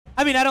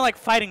I mean, I don't like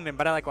fighting them,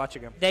 but I like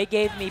watching them. They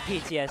gave me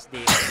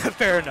PTSD.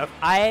 Fair enough.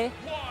 I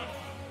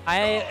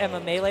am a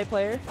Melee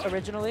player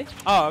originally,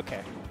 Oh,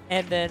 okay.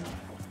 and then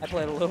I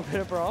played a little bit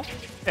of Brawl.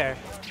 Fair.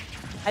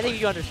 I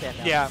think you understand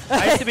now. Yeah,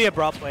 I used to be a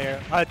Brawl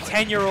player, a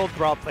 10-year-old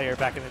Brawl player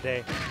back in the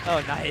day.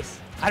 Oh, nice.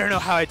 I don't know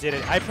how I did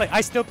it. I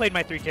still played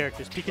my 3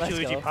 characters, Pikachu, Let's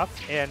Luigi, go.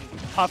 Puff, and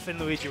Puff and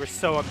Luigi were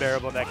so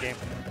unbearable in that game.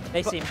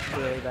 They seem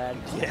really bad.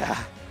 Yeah.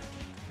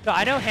 So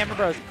I know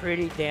Hammerbro is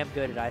pretty damn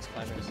good at Ice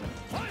Climbers.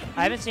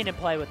 I haven't seen him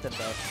play with them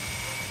though.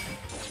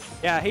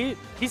 Yeah,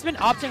 he's been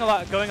opting a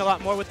lot, going a lot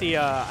more with the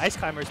Ice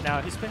Climbers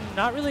now. He's been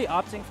not really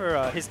opting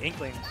for his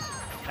Inkling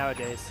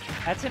nowadays.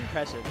 That's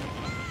impressive.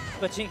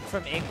 Switching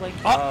from Inkling.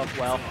 Oh.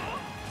 Well.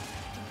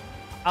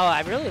 Oh,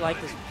 I really like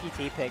this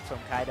PT pick from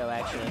Kadio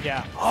actually.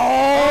 Yeah.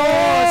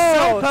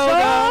 Oh,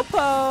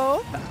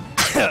 Sopo!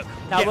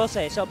 Now I Yeah. will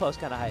say Sopo's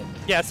kind of hype.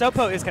 Yeah,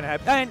 Sopo is kind of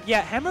hype. And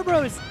yeah,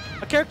 Hammerbro is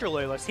a character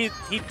loyalist. He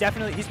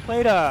definitely he's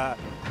played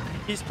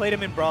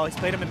him in Brawl, he's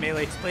played him in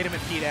Melee, he's played him in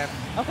PM.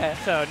 Okay.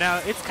 So now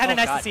it's kind of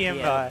nice to see him.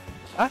 PM.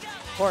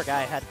 Poor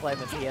guy had to play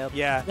him in PM.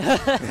 Yeah.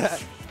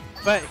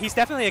 But he's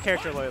definitely a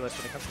character loyalist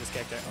when it comes to this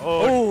character.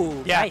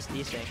 Oh, yeah. nice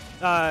desync.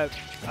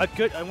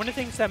 One of the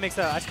things that makes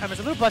Ice Climbers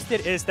a little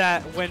busted is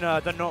that when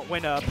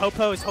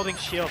Popo is holding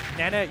shield,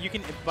 Nana, you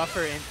can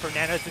buffer in for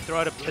Nana to throw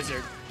out a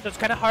Blizzard. So it's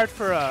kind of hard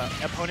for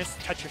opponents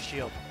to touch your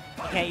shield.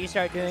 Can't you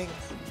start doing?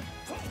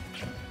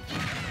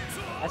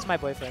 That's my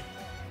boyfriend.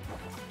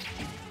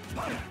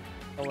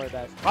 Don't worry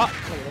about it. Oh,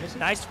 Wait, let me see.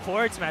 nice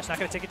forward smash. Not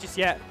gonna take it just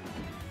yet.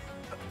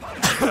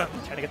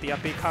 Trying to get the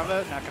upbeat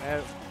combo. Not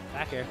gonna.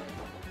 Back here.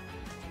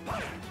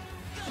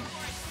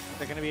 Is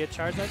there gonna be a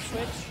charge edge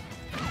switch?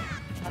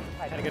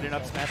 Trying to get an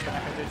up smash, but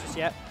not gonna do it just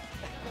yet.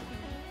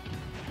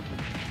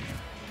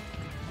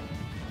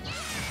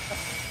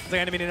 Is there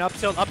gonna be an up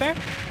tilt up air?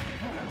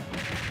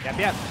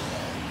 Yep.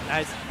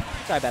 Nice.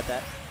 Sorry about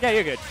that. Yeah,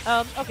 you're good.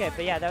 Okay,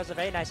 but yeah, that was a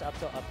very nice up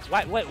tilt up.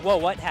 Wait, whoa,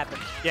 what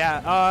happened?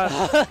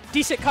 Yeah,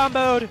 decent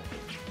comboed.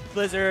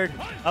 Blizzard,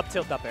 up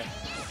tilt up air.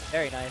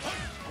 Very nice.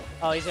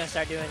 Oh, he's gonna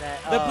start doing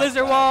that. The Oh,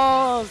 Blizzard God.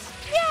 walls!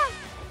 Yeah!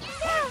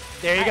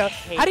 There you go.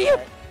 hate How do you...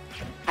 that.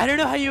 I don't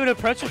know how you would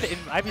approach with it in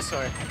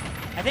Ivysaur.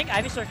 I think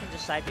Ivysaur can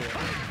just side B.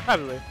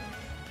 Probably.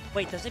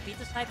 Wait, does it beat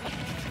the side B?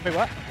 Wait,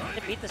 what? Does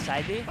it beat the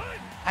side B?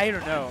 I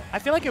don't know. I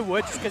feel like it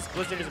would just because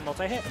Blizzard is a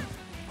multi-hit.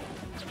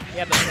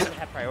 Yeah, but it doesn't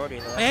have priority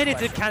though. And it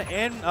did kind of...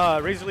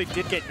 And Razor Leaf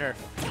did get nerfed.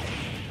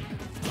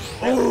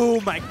 Oh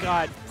my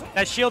god.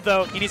 That shield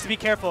though, he needs to be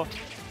careful.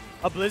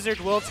 A Blizzard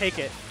will take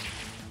it.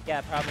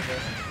 Yeah, probably.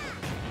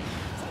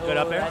 Good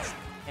up air. That's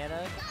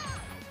Nana.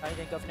 Why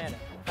didn't go for Nana?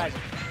 Guys.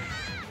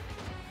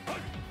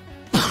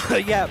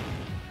 Yeah.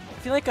 I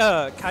feel like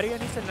Kadio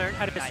needs to learn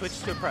how to Nice. switch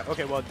to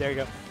okay, well, there you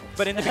go.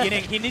 But in the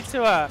beginning, he needs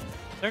to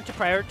learn to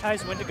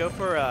prioritize when to go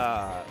for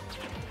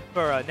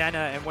Nana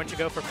and when to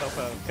go for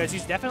Popo. Because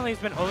he's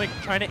been only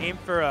trying to aim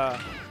for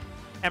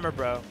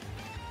Hammerbro.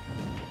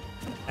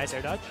 Nice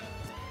air dodge. Is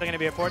there going to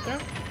be a forward throw?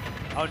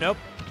 Oh, nope.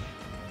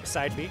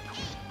 Side B.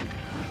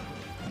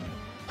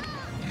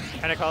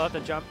 Kind of call out the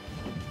jump.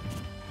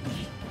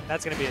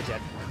 That's going to be a jet.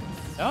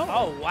 No?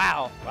 Oh,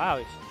 wow.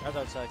 Wow.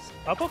 Charizard sucks.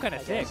 Popo kind I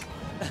of thick.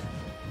 guess.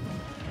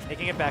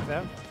 Taking it back,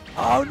 though.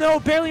 Oh, no.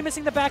 Barely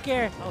missing the back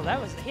air. Oh,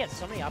 that was. He had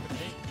so many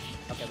opportunities.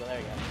 Okay, well, there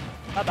you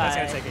go. Bye bye.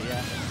 That's going to take it,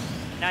 yeah.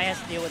 Now he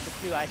has to deal with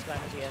the 2 ice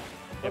climbers again.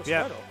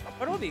 Yep.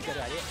 Squirtle would be a good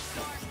idea.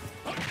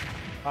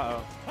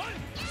 Uh-oh.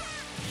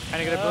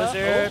 Trying to get a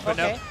Blizzard, but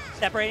okay. no.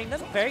 Separating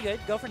them. Very good.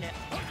 Go for Nit.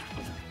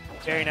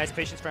 Very nice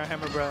patience from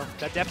Hammerbro.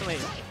 That definitely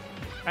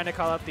trying to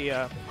call out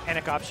the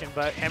panic option,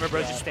 but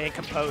Hammerbro's just staying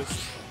composed.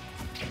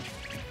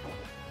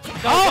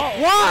 Oh,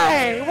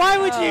 why? Why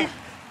would you?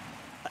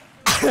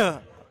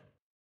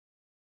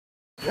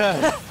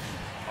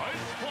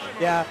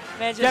 Yeah,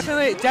 Man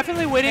just,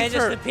 definitely waiting man for.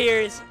 just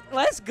appears.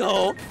 Let's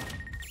go.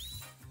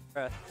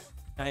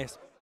 Nice.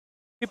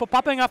 People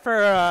popping up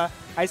for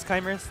Ice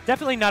Climbers.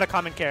 Definitely not a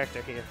common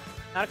character here.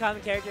 Not a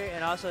common character,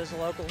 and also is a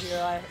local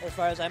hero as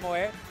far as I'm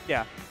aware.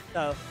 Yeah.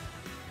 So,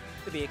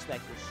 to be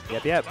expected.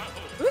 Yep.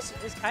 Is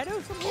Kadio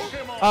from here?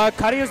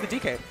 Kadio's the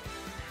DK.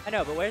 I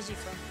know, but where's he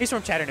from? He's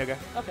from Chattanooga.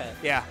 Okay.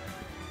 Yeah.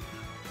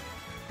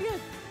 Good.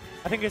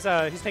 I think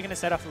he's taking a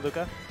set off of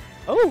Luca.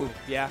 Oh.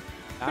 Yeah.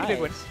 Pretty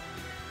big win.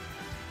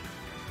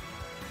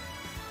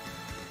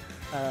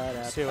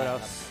 Let's see what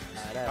else.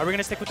 Are we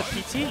gonna stick with the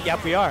PT?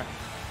 Yep, we are.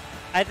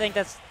 I think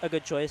that's a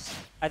good choice.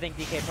 I think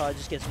DK probably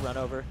just gets run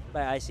over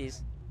by Ices.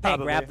 Hey,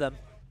 Probably. grab them.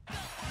 So,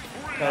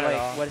 Not at like,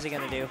 all. what is he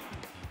gonna do?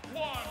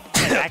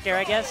 Back air,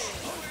 I guess.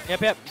 Yep.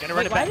 Gonna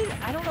run Wait, it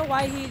back. I don't know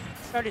why he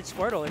started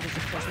Squirtle if he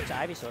just pushed it to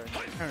Ivysaur.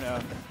 I don't know.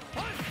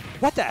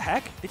 What the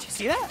heck? Did you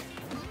see that?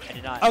 I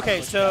did not.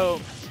 Okay, so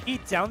he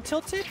down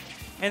tilted,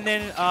 and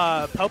then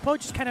Popo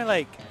just kind of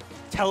like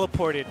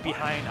teleported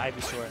behind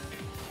Ivysaur.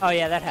 Oh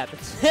yeah, that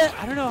happens.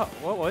 I don't know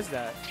what was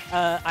that.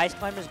 Ice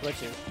Climber's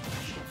glitches.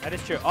 That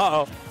is true.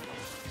 Uh oh.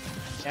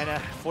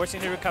 And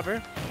forcing to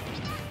recover.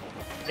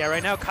 Yeah,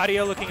 right now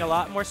Kadio looking a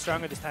lot more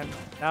stronger this time.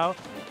 Now,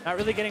 not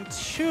really getting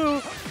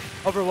too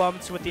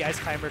overwhelmed with the Ice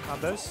Climber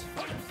combos.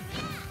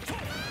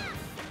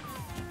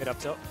 Good up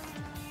tilt.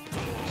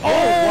 Oh,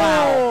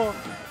 wow.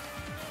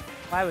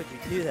 Why would you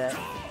do that?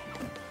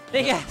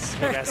 Big ass.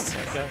 Big ass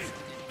circle.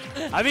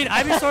 I mean,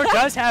 Ivysaur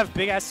does have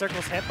big ass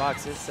circles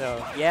hitboxes,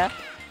 so. Yeah.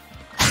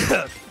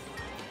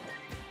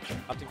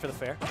 Opting for the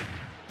fair.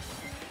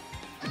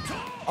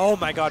 Oh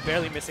my god,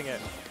 barely missing it.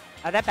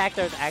 That back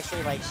there is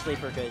actually like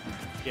sleeper good.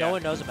 Yeah. No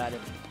one knows about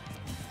it.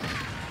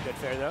 Good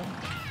fair though.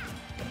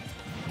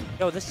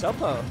 Yo, this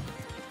Sopo.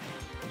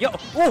 Yo.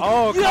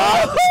 Oh, yo!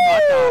 God, the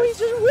spot dodge. He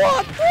just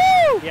walked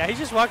through. Yeah, he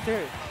just walked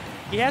through.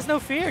 He has no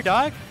fear,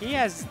 dog. He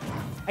has.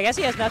 I guess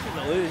he has nothing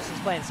to lose. He's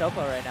playing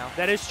Sopo right now.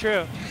 That is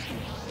true.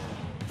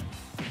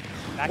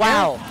 Back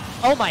Wow. air?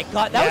 Oh my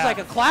god, that was Yeah. like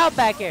a cloud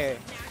back air.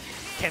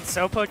 Can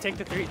Sopo take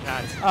the 3?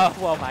 Nah. Oh,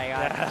 well, my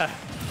god. Yeah.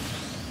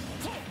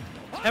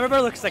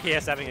 Hammerbro looks like he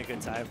is having a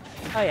good time.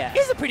 Oh yeah.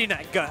 He's a pretty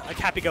nice, like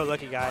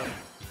happy-go-lucky guy.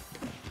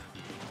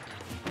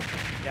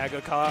 Yeah,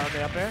 good call out on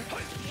the up air.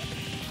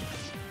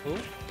 Ooh,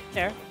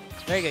 there.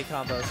 Very good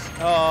combos.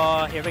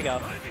 Oh, here we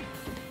go.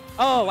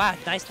 Oh, wow,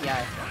 nice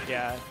DI.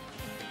 Yeah.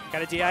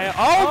 Got a DI.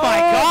 Oh my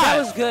god! That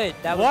was good.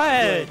 That was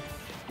What? good.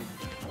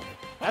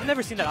 I've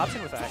never seen that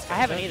option with ice. I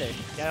haven't either.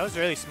 Yeah, that was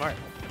really smart.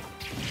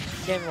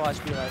 Game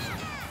Watch, be like.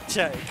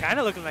 Kind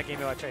of looking like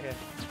Game & Watch right here.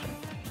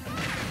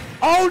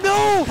 Oh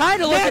no!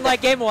 Kind of looking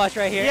like Game Watch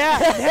right here.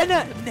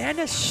 Yeah,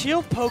 Nana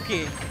shield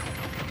poking.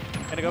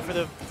 Gonna go for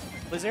the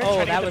Blizzard.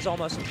 Oh, that was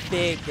almost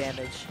big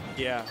damage.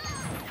 Yeah.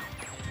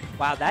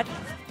 Wow, that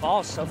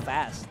ball's so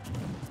fast.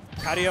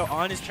 Kadio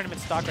on his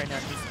tournament stock right now.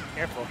 He's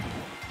careful.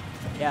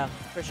 Yeah,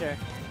 for sure.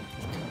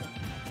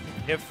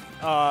 If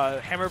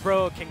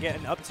Hammerbro can get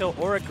an up tilt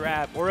or a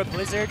grab or a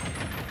Blizzard,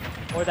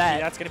 Or that.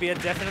 that's going to be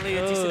definitely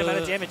a decent amount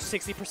of damage.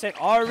 60%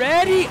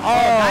 already. Oh,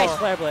 Nice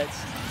flare blitz.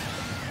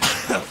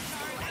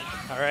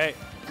 All right.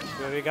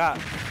 What we got?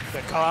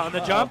 Good call out on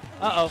the jump.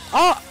 Uh-oh.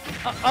 Oh!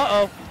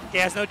 Uh-oh. He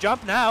has no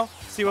jump now.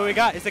 See what we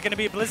got. Is it going to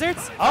be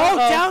Blizzards? Oh,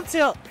 down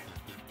tilt.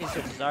 He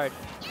switches hard.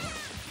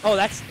 Oh,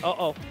 that's...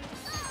 Uh-oh.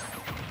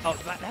 Oh,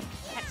 that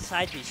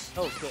side B is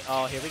so good.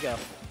 Oh, here we go.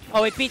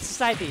 Oh, it beats the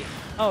side B.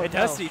 Oh, It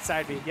does beat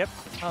side B. Yep.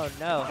 Oh,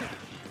 no.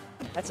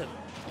 That's a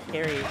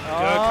scary... Good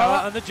call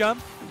out on the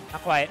jump.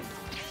 Not quite.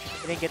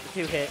 He didn't get the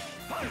 2 hit.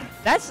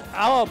 That's...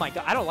 Oh, my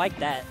God. I don't like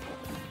that.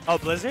 Oh,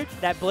 Blizzard?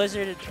 That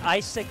Blizzard,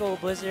 Icicle,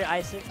 Blizzard,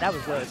 Icicle. That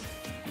was good.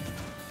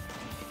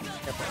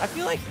 I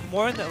feel like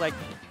more in the, like,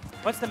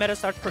 once the meta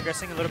starts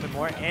progressing a little bit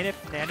more, and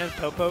if Nana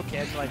Popo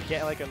can, like,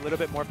 get, like, a little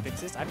bit more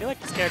fixes, I feel like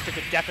this character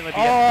could definitely be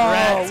a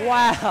threat. Oh,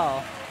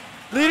 wow.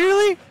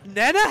 Literally,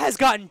 Nana has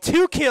gotten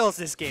 2 kills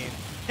this game.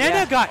 Nana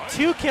Yeah. got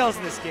 2 kills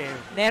in this game.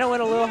 Nana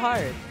went a little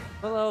hard.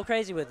 Went a little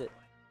crazy with it.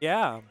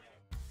 Yeah.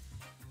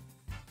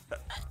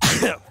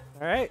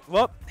 All right.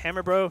 Well,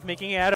 Hammerbro making it out.